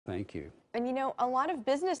Thank you. And you know, a lot of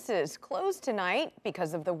businesses closed tonight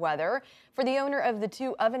because of the weather. For the owner of the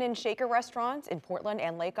two Oven and Shaker restaurants in Portland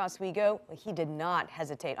and Lake Oswego, he did not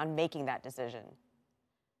hesitate on making that decision.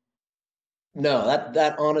 No,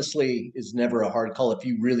 that honestly is never a hard call if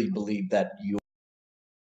you really believe that you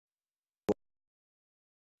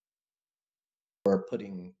are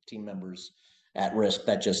putting team members at risk.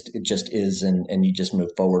 It just is, and you just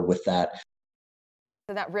move forward with that.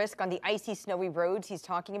 So that risk on the icy, snowy roads he's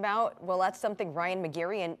talking about, well, that's something Ryan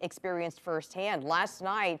McGarrian experienced firsthand. Last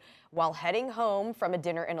night, while heading home from a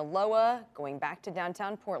dinner in Aloha, going back to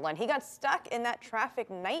downtown Portland, he got stuck in that traffic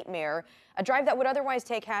nightmare. A drive that would otherwise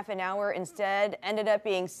take half an hour instead ended up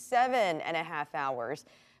being 7.5 hours.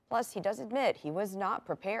 Plus, he does admit he was not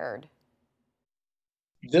prepared.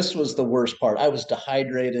 This was the worst part. I was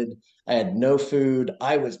dehydrated. I had no food.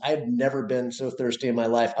 I've never been so thirsty in my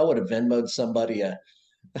life. I would have Venmoed somebody a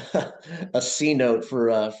C note for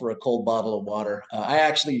a cold bottle of water. I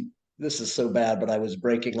actually, this is so bad, but I was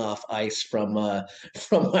breaking off ice from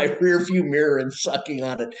my rear view mirror and sucking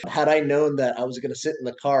on it. Had I known that I was going to sit in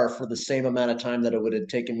the car for the same amount of time that it would have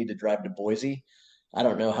taken me to drive to Boise, I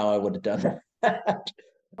don't know how I would have done that.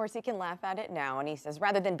 Of course, he can laugh at it now, and he says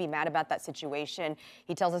rather than be mad about that situation,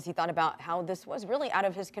 he tells us he thought about how this was really out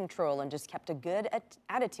of his control and just kept a good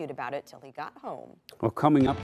attitude about it till he got home. Well, coming up